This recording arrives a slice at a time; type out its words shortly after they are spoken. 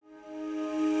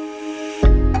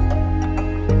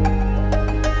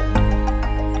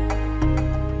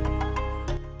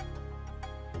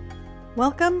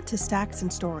Welcome to Stacks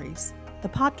and Stories, the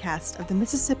podcast of the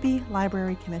Mississippi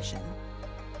Library Commission.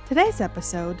 Today's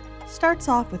episode starts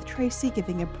off with Tracy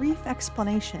giving a brief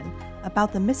explanation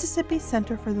about the Mississippi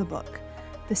Center for the Book,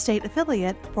 the state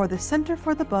affiliate for the Center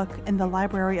for the Book in the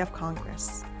Library of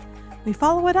Congress. We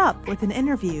follow it up with an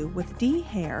interview with Dee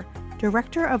Hare,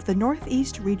 Director of the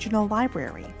Northeast Regional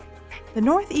Library. The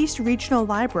Northeast Regional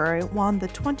Library won the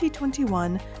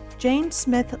 2021 Jane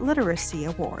Smith Literacy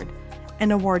Award,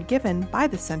 an award given by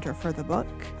the Center for the Book,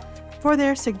 for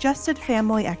their Suggested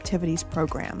Family Activities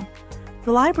program.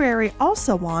 The library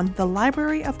also won the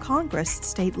Library of Congress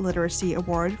State Literacy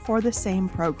Award for the same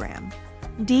program.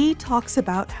 Dee talks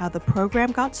about how the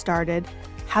program got started,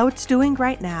 how it's doing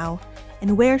right now,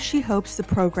 and where she hopes the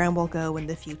program will go in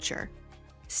the future.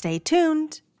 Stay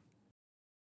tuned!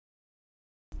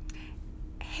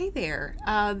 Hey there.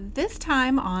 This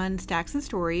time on Stacks and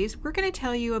Stories, we're going to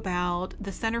tell you about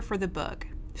the Center for the Book,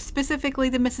 specifically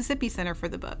the Mississippi Center for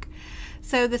the Book.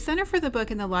 So the Center for the Book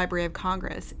in the Library of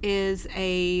Congress is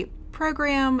a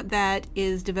program that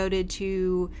is devoted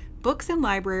to books and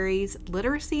libraries,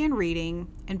 literacy and reading,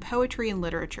 and poetry and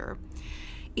literature.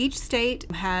 Each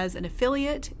state has an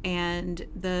affiliate, and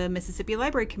the Mississippi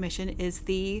Library Commission is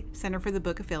the Center for the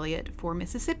Book affiliate for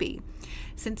Mississippi.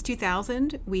 Since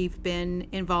 2000, we've been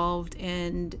involved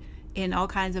in all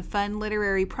kinds of fun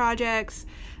literary projects.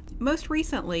 Most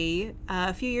recently,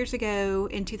 a few years ago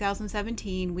in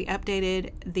 2017, we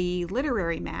updated the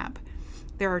literary map.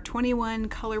 There are 21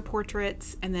 color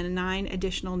portraits and then 9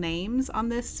 additional names on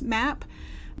this map.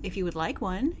 If you would like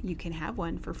one, you can have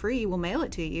one for free. We'll mail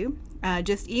it to you.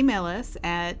 Just email us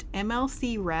at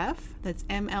mlcref, that's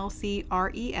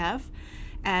mlcref,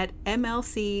 at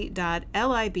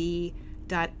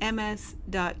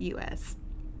mlc.lib.ms.us.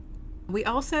 We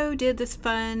also did this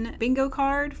fun bingo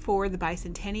card for the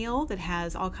bicentennial that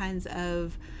has all kinds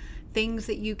of things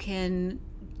that you can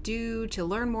do to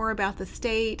learn more about the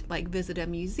state, like visit a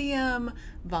museum,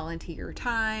 volunteer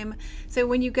time. So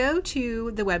when you go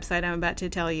to the website I'm about to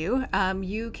tell you,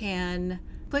 you can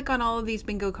click on all of these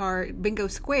bingo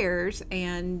squares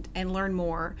and learn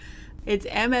more. It's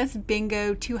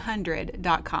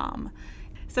msbingo200.com.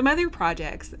 Some other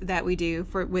projects that we do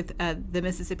with the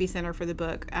Mississippi Center for the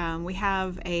Book, we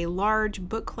have a large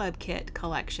book club kit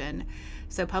collection.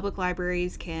 So public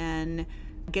libraries can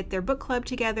get their book club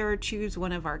together, choose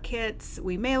one of our kits,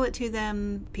 we mail it to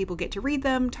them, people get to read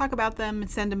them, talk about them, and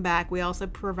send them back. We also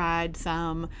provide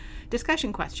some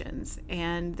discussion questions,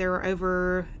 and there are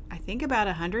over, I think, about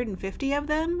 150 of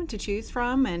them to choose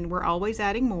from, and we're always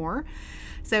adding more.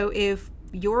 So if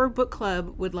your book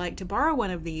club would like to borrow one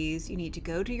of these, you need to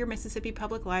go to your Mississippi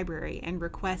Public Library and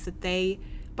request that they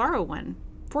borrow one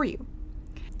for you.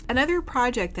 Another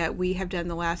project that we have done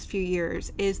the last few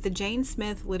years is the Jane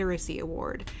Smith Literacy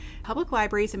Award. Public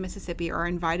libraries in Mississippi are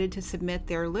invited to submit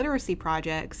their literacy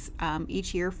projects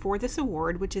each year for this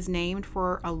award, which is named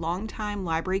for a longtime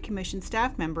Library Commission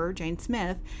staff member, Jane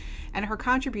Smith, and her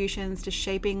contributions to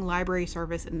shaping library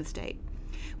service in the state.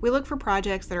 We look for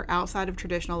projects that are outside of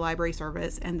traditional library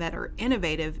service and that are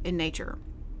innovative in nature.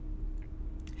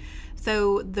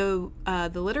 So the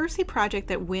literacy project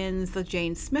that wins the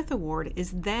Jane Smith Award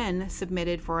is then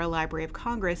submitted for a Library of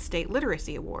Congress State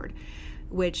Literacy Award,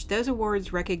 which those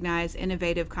awards recognize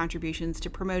innovative contributions to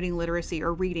promoting literacy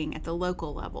or reading at the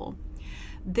local level.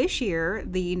 This year,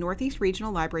 the Northeast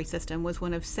Regional Library System was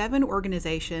one of 7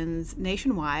 organizations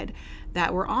nationwide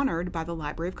that were honored by the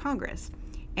Library of Congress.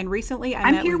 And recently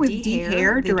I met with Dee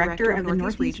Hare, Director of the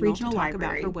Northeast Regional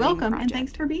Library. Welcome, and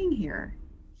thanks for being here.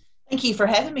 Thank you for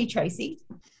having me, Tracy.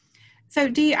 So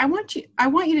Dee, I want you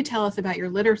to tell us about your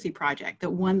literacy project that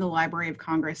won the Library of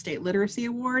Congress State Literacy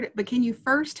Award, but can you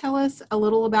first tell us a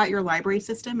little about your library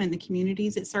system and the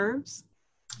communities it serves?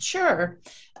 Sure.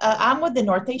 I'm with the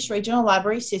Northeast Regional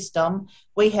Library System.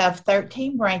 We have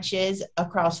 13 branches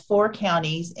across 4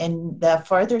 counties in the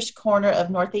furthest corner of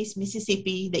Northeast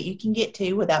Mississippi that you can get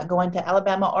to without going to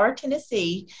Alabama or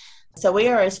Tennessee. So we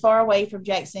are as far away from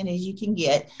Jackson as you can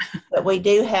get, but we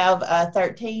do have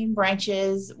 13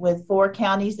 branches with 4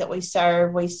 counties that we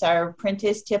serve. We serve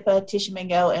Prentiss, Tippah,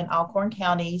 Tishomingo, and Alcorn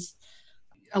counties.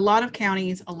 A lot of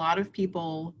counties, a lot of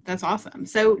people. That's awesome.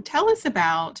 So tell us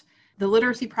about the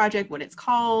literacy project, what it's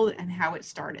called, and how it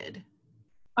started.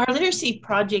 Our literacy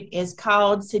project is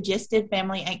called Suggested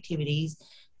Family Activities,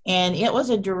 and it was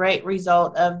a direct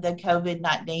result of the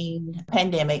COVID-19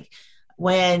 pandemic.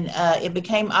 When it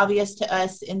became obvious to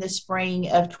us in the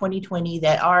spring of 2020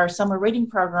 that our summer reading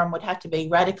program would have to be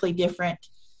radically different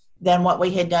than what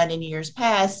we had done in years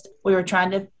past, we were trying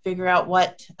to figure out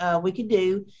what we could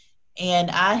do.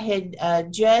 And I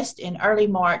had just in early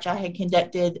March, I had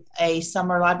conducted a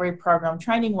summer library program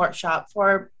training workshop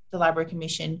for the Library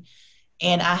Commission.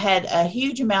 And I had a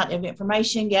huge amount of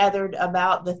information gathered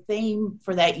about the theme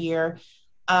for that year.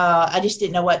 I just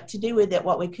didn't know what to do with it,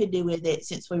 what we could do with it,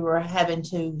 since we were having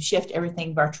to shift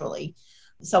everything virtually.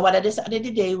 So what I decided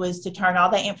to do was to turn all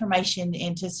that information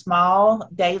into small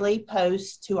daily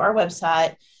posts to our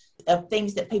website of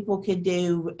things that people could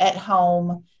do at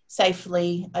home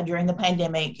safely during the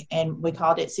pandemic. And we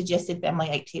called it Suggested Family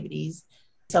Activities.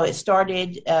 So it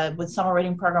started with summer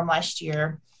reading program last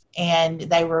year. And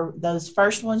those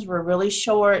first ones were really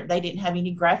short. They didn't have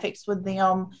any graphics with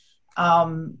them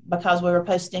because we were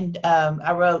posting.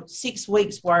 I wrote 6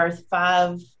 weeks worth,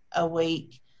 5 a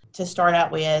week to start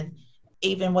out with,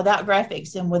 even without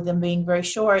graphics, and with them being very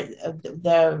short.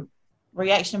 The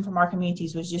reaction from our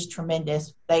communities was just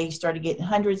tremendous. They started getting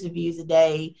hundreds of views a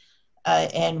day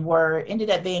and ended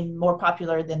up being more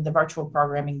popular than the virtual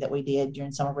programming that we did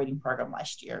during summer reading program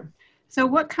last year. So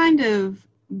what kind of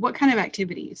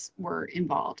activities were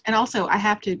involved? And also, I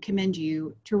have to commend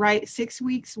you to write 6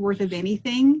 weeks worth of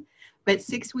anything, but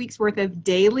 6 weeks worth of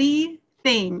daily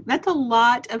thing. That's a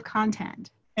lot of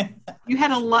content. You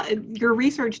had a lot. Your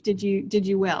research did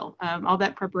you well. All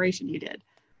that preparation you did.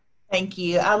 Thank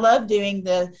you. I love doing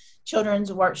the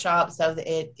children's workshops, so that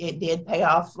it did pay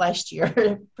off last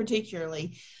year,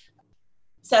 particularly.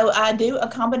 So I do a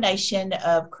combination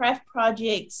of craft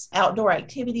projects, outdoor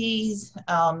activities,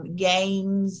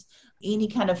 games, any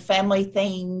kind of family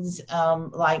things,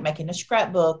 like making a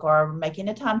scrapbook or making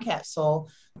a time capsule,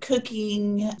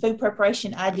 cooking, food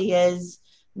preparation ideas,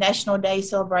 National Day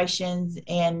celebrations,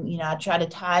 and I try to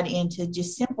tie it into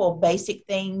just simple, basic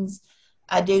things.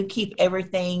 I do keep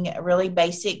everything really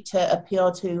basic to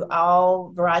appeal to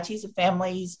all varieties of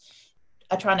families.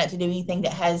 I try not to do anything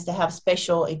that has to have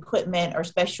special equipment or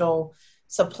special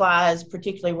supplies,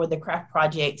 particularly with the craft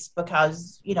projects,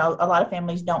 because, a lot of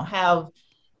families don't have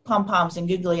pom-poms and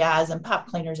googly eyes and pipe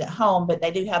cleaners at home, but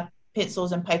they do have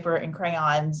pencils and paper and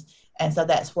crayons. And so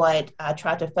that's what I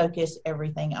try to focus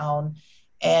everything on.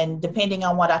 And depending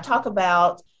on what I talk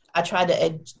about, I try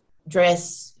to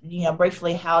address,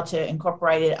 briefly how to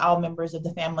incorporate it, all members of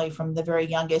the family, from the very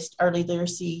youngest early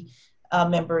literacy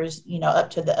members, up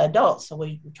to the adults. So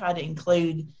we try to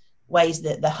include ways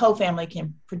that the whole family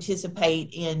can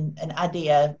participate in an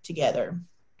idea together.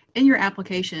 In your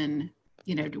application,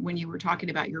 when you were talking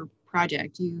about your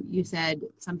project, you said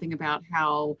something about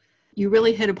how you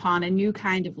really hit upon a new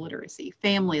kind of literacy,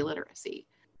 family literacy.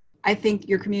 I think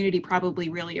your community probably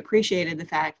really appreciated the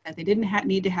fact that they didn't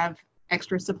need to have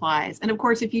extra supplies. And of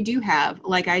course, if you do have,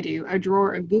 like I do, a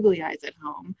drawer of googly eyes at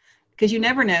home, because you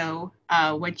never know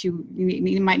what you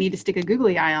might need to stick a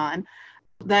googly eye on,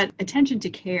 that attention to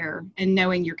care and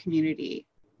knowing your community,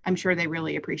 I'm sure they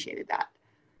really appreciated that.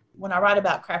 When I write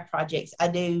about craft projects, I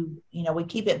do, we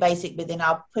keep it basic, but then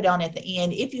I'll put on at the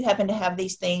end, if you happen to have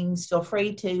these things, feel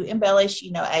free to embellish,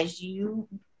 as you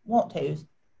want to.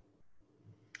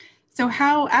 So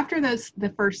how, after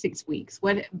the first 6 weeks,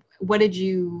 what did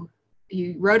you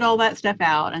wrote all that stuff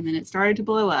out, and then it started to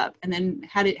blow up, and then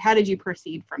how did you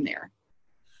proceed from there?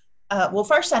 Well,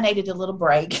 first I needed a little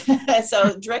break.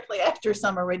 So directly after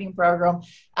summer reading program,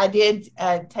 I did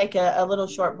take a little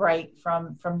short break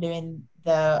from doing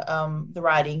the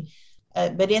writing.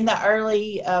 But in the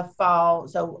early fall,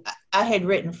 so I had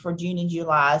written for June and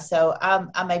July, so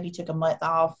I maybe took a month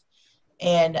off,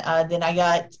 and then I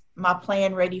got my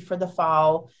plan ready for the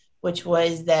fall, which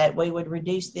was that we would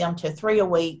reduce them to 3 a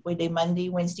week. We do Monday,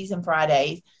 Wednesdays, and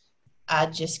Fridays. I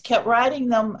just kept writing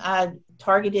them. I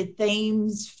targeted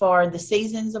themes for the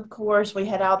seasons, of course. We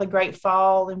had all the great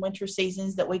fall and winter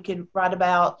seasons that we could write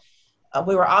about.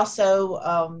 We were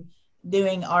also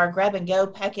doing our grab and go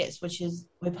packets,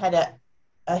 we've had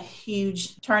a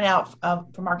huge turnout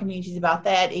from our communities about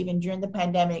that. Even during the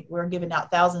pandemic, we're giving out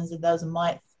thousands of those a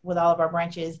month with all of our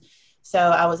branches. So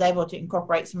I was able to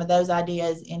incorporate some of those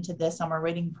ideas into the summer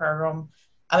reading program,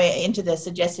 into the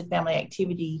suggested family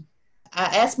activity. I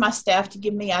asked my staff to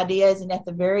give me ideas, and at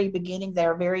the very beginning, they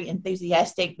were very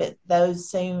enthusiastic, but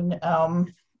those soon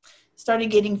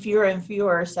started getting fewer and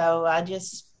fewer. So I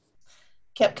just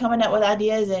kept coming up with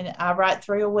ideas, and I write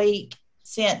 3 a week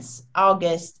since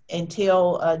August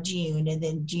until June. And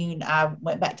then June, I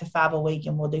went back to 5 a week,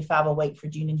 and we'll do 5 a week for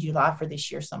June and July for this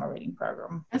year's summer reading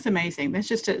program. That's amazing. That's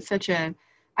just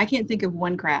I can't think of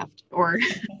one craft or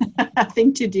a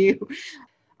thing to do.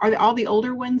 Are all the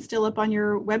older ones still up on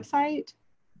your website?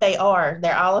 They are.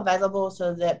 They're all available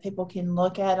so that people can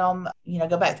look at them,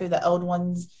 go back through the old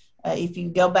ones. If you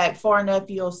go back far enough,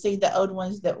 you'll see the old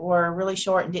ones that were really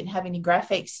short and didn't have any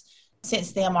graphics.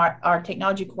 Since then, our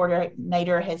technology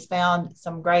coordinator has found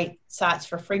some great sites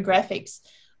for free graphics.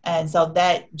 And so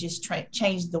that just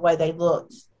changed the way they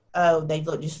looked. Oh, they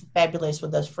look just fabulous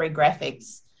with those free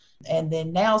graphics. And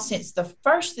then now, since the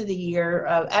first of the year,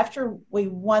 after we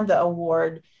won the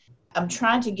award, I'm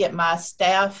trying to get my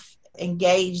staff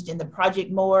engaged in the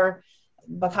project more,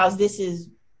 because this is,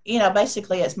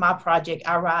 basically it's my project.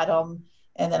 I write them,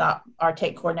 and then our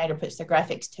tech coordinator puts the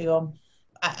graphics to them.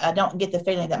 I don't get the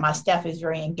feeling that my staff is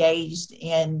very engaged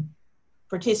in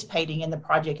participating in the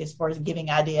project as far as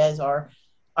giving ideas or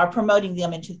promoting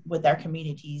them with our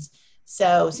communities.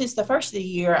 So since the first of the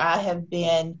year, I have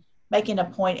been making a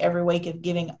point every week of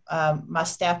giving my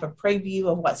staff a preview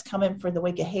of what's coming for the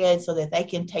week ahead, so that they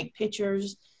can take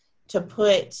pictures to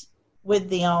put with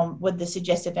the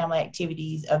suggested family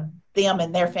activities of them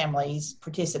and their families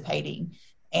participating.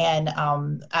 And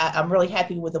I'm really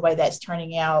happy with the way that's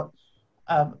turning out.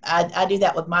 I do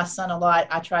that with my son a lot.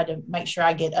 I try to make sure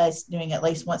I get us doing at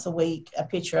least once a week a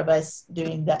picture of us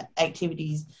doing the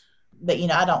activities. But,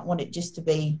 I don't want it just to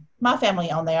be my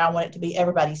family on there. I want it to be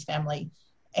everybody's family.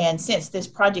 And since this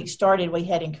project started, we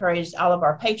had encouraged all of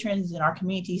our patrons and our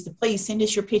communities to please send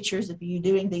us your pictures of you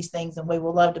doing these things, and we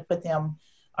will love to put them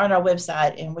on our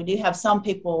website. And we do have some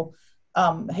people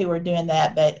who are doing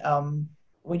that, but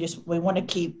we want to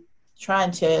keep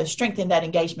trying to strengthen that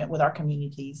engagement with our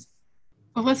communities.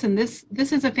 Well, listen, this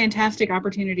is a fantastic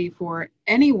opportunity for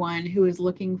anyone who is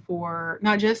looking for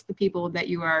not just the people that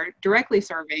you are directly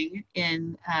serving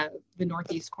in the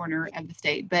northeast corner of the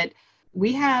state, but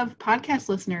we have podcast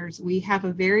listeners. We have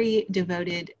a very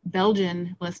devoted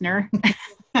Belgian listener.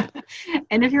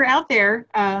 And if you're out there,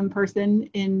 person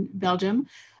in Belgium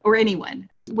or anyone,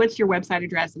 what's your website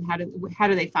address, and how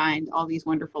do they find all these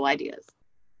wonderful ideas?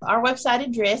 Our website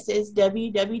address is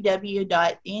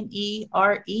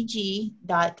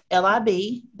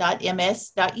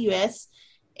www.nereg.lib.ms.us,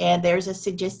 and there's a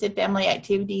suggested family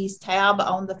activities tab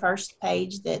on the first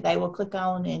page that they will click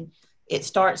on, and it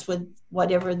starts with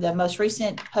whatever the most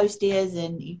recent post is,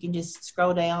 and you can just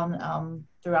scroll down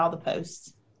through all the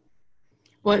posts.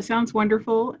 Well, it sounds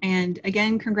wonderful. And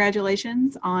again,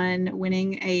 congratulations on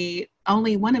winning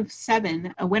only one of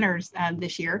 7 winners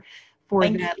this year for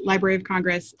the Library of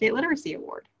Congress State Literacy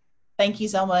Award. Thank you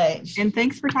so much. And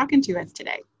thanks for talking to us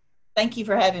today. Thank you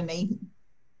for having me.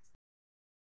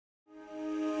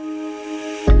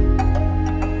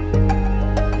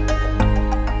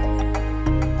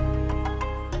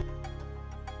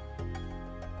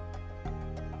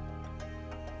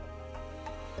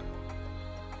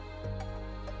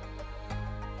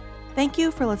 Thank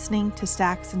you for listening to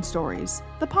Stacks and Stories,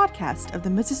 the podcast of the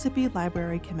Mississippi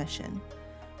Library Commission.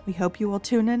 We hope you will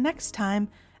tune in next time,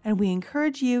 and we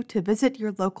encourage you to visit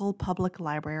your local public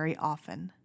library often.